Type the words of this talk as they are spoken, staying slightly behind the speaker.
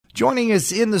Joining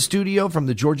us in the studio from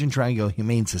the Georgian Triangle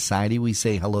Humane Society, we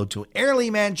say hello to Ayrlea,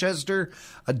 Manchester,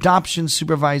 Adoption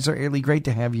Supervisor. Ayrlea, great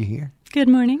to have you here. Good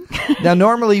morning. Now,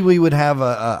 normally we would have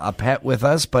a pet with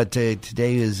us, but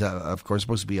today is, of course,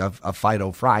 supposed to be a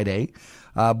Fido Friday.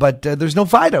 But there's no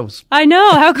Fidos. I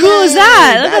know. How cool is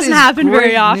that? That doesn't happen very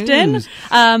news.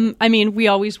 often. I mean, we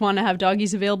always want to have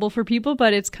doggies available for people,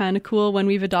 but it's kind of cool when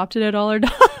we've adopted all our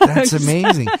dogs. That's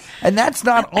amazing. And that's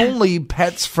not only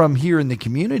pets from here in the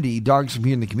community, dogs from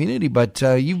here in the community, but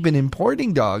you've been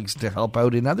importing dogs to help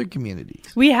out in other communities.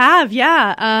 We have,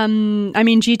 yeah. I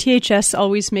mean, GTHS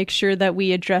always makes sure that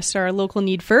we address our local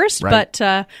need first, right.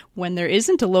 But when there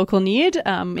isn't a local need,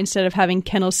 instead of having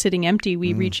kennels sitting empty,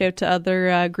 we reach out to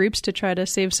other groups to try to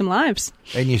save some lives.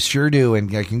 And you sure do.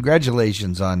 And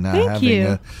congratulations on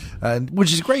having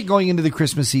which is great going into the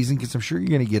Christmas season, because I'm sure you're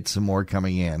going to get some more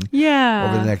coming in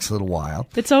over the next little while.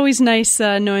 It's always nice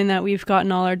knowing that we've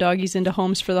gotten all our doggies into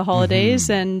homes for the holidays.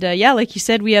 And like you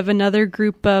said, we have another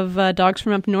group of dogs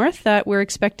from up north that we're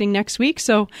expecting next week.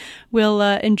 So we'll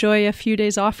enjoy a few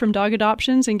days off from dog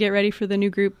adoptions and get ready for the new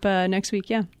group next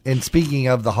week. Yeah. And speaking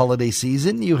of the holiday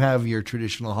season, you have your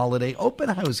traditional holiday open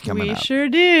house coming up. We sure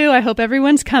do. I hope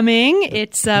everyone's coming.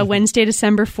 It's Wednesday,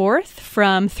 December 4th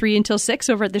from 3 until 6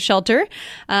 over at the shelter.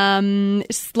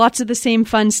 Lots of the same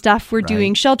fun stuff. We're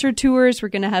doing shelter tours. We're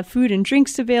going to have food and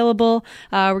drinks available.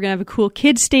 We're going to have a cool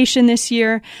kids station this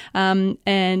year.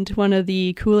 And one of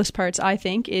the coolest parts, I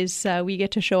think, is we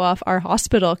get to show off our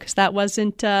hospital, because that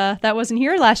wasn't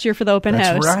here last year for the open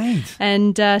house. That's right.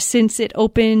 And since it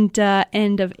opened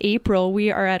end of April,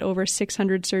 we are at over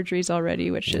 600 surgeries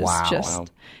already, which is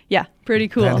pretty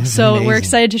cool. So amazing. We're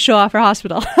excited to show off our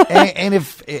hospital. and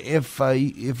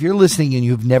if you're listening and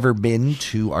you've never been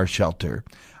to our shelter,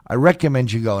 I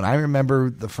recommend you go. And I remember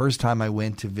the first time I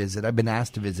went to visit, I've been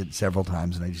asked to visit several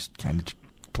times, and I just kind of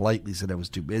politely said I was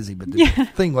too busy. But the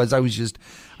thing was,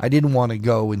 I didn't want to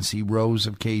go and see rows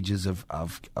of cages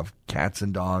of cats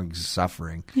and dogs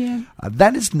suffering. Yeah.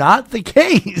 That is not the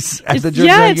case at the Georgian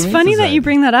Triangle it's Humane funny Society. that you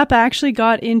bring that up. I actually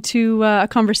got into a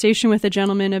conversation with a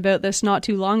gentleman about this not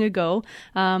too long ago.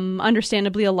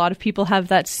 Understandably, a lot of people have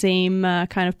that same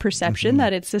kind of perception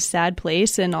that it's a sad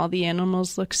place and all the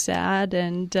animals look sad,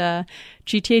 and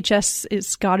GTHS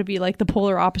has got to be like the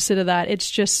polar opposite of that. It's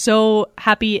just so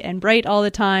happy and bright all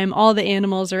the time. All the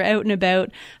animals are out and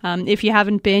about. If you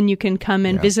haven't been, you can come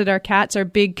and visit our cats. Our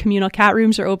big communal cat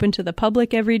rooms are open to the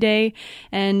public every day.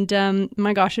 And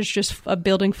my gosh, it's just a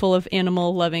building full of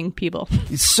animal-loving people.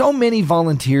 So many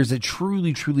volunteers that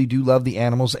truly, truly do love the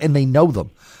animals, and they know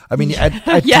them. I mean,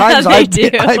 at yeah, times I've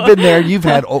been there. You've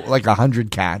had like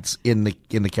 100 cats in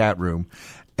the cat room.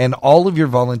 And all of your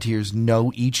volunteers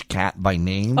know each cat by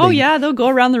name. They'll go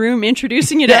around the room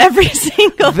introducing you to every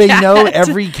single They cat. know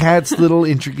every cat's little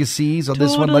intricacies. Oh,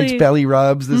 this one likes belly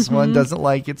rubs. This one doesn't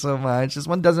like it so much. This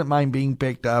one doesn't mind being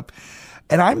picked up.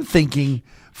 And I'm thinking,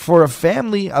 for a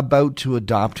family about to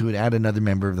adopt, to add another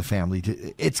member of the family,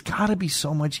 it's got to be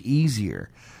so much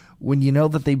easier when you know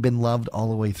that they've been loved all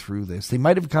the way through this. They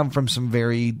might have come from some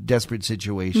very desperate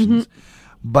situations,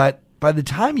 but by the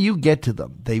time you get to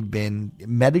them, they've been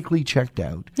medically checked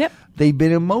out. Yep. They've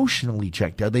been emotionally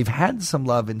checked out. They've had some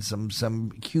love and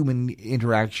some human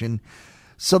interaction.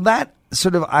 So that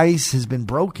sort of ice has been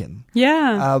broken.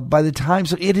 Yeah. By the time,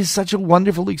 so it is such a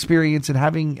wonderful experience, and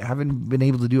having been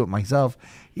able to do it myself,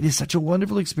 it is such a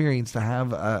wonderful experience to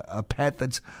have a pet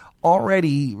that's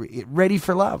already ready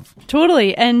for love.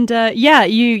 Totally. And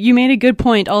you made a good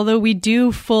point. Although we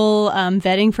do full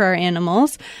vetting for our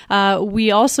animals, we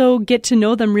also get to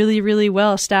know them really, really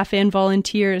well, staff and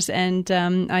volunteers. And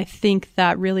I think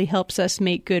that really helps us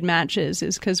make good matches,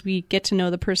 is because we get to know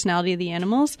the personality of the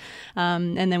animals.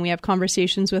 And then we have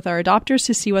conversations with our adopters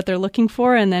to see what they're looking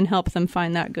for and then help them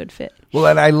find that good fit. Well,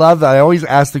 and I love that. I always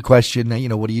ask the question,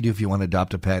 what do you do if you want to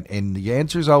adopt a pet? And the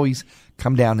answer is always,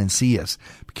 come down and see us,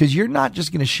 because you're not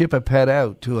just going to ship a pet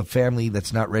out to a family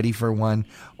that's not ready for one,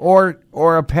 or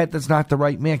a pet that's not the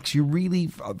right mix. You really,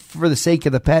 for the sake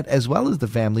of the pet as well as the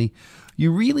family,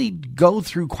 you really go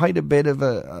through quite a bit of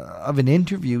an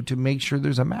interview to make sure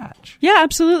there's a match. Yeah,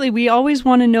 absolutely. We always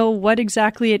want to know what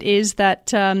exactly it is that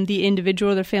the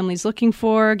individual or their family is looking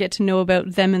for, get to know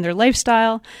about them and their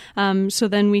lifestyle, so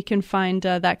then we can find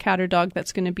that cat or dog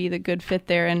that's going to be the good fit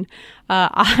there. And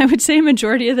I would say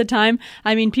majority of the time,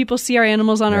 I mean, people see our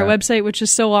animals on our website, which is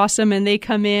so awesome, and they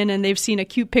come in and they've seen a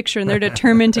cute picture and they're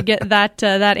determined to get that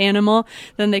animal.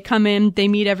 Then they come in, they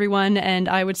meet everyone, and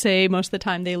I would say most of the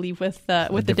time they leave with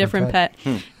a different pet.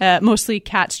 Mostly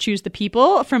cats choose the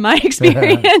people, from my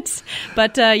experience.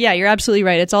 But you're absolutely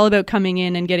right. It's all about coming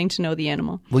in and getting to know the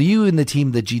animal. Well, you and the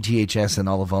team, the GTHS and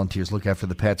all the volunteers look after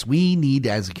the pets. We need,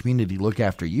 as a community, look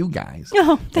after you guys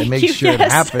and make sure it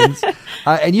happens.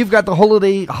 And you've got the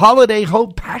holiday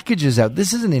hope packages out.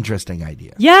 This is an interesting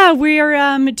idea. Yeah,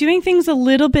 we're doing things a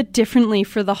little bit differently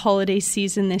for the holiday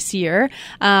season this year.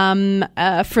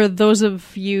 For those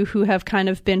of you who have kind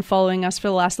of been following us for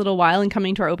the last little while and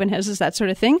coming to our open houses, that sort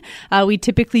of thing, we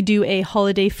typically do a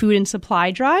holiday food and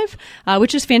supply drive,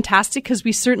 which is fantastic because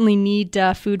we certainly need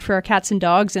food for our cats and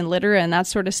dogs and litter and that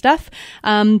sort of stuff.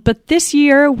 But this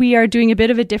year we are doing a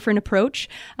bit of a different approach.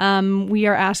 We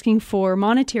are asking for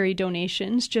monetary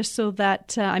donations just so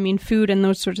that, food and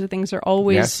those sorts of things are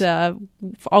always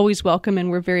always welcome,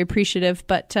 and we're very appreciative.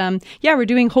 But we're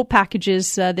doing hope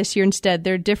packages this year instead.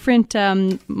 They're different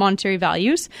monetary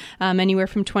values, anywhere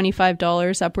from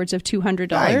 $25 upwards of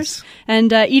 $200. Nice.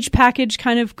 And each package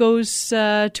kind of goes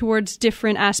towards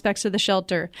different aspects of the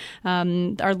shelter.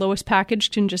 Our lowest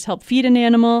package can just help feed an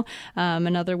animal.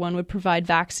 Another one would provide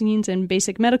vaccines and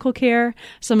basic medical care.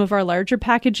 Some of our larger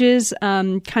packages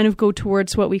kind of go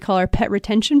towards what we call our pet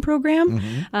retention program.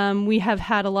 Mm-hmm. We have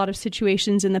had a lot of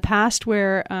situations in the past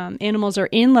where animals are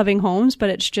in loving homes, but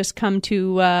it's just come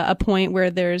to a point where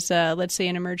there's, let's say,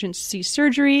 an emergency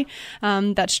surgery.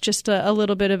 That's just a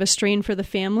little bit of a strain for the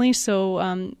family,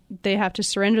 so they have to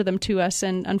surrender them to us.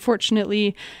 And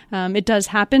unfortunately, it does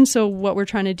happen. So what we're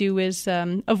trying to do is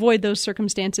avoid those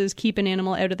circumstances, keep an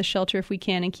animal out of the shelter if we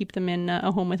can, and keep them in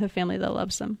a home with a family that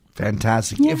loves them.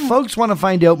 Fantastic. Yeah. If folks want to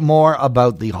find out more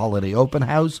about the Holiday Open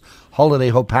House, Holiday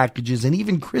Hope packages, and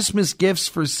even Christmas gifts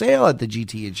for sale at the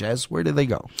GTHS, where do they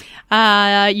go?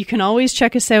 You can always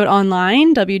check us out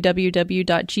online,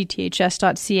 www.gths.ca.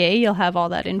 You'll have all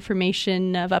that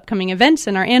information of upcoming events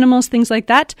and our animals, things like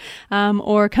that.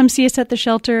 Or come see us at the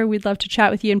shelter. We'd love to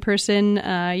chat with you in person.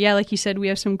 Like you said, we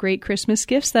have some great Christmas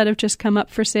gifts that have just come up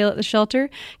for sale at the shelter.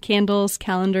 Candles,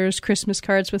 calendars, Christmas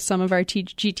cards with some of our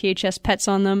GTHS pets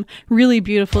on them. Really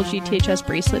beautiful GTHS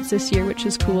bracelets this year, which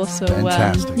is cool. So,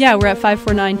 fantastic. We're at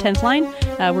 549 10th line.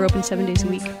 We're open 7 days a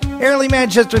week. Ayrlea,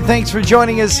 Manchester, thanks for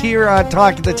joining us here on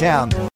Talk of the Town.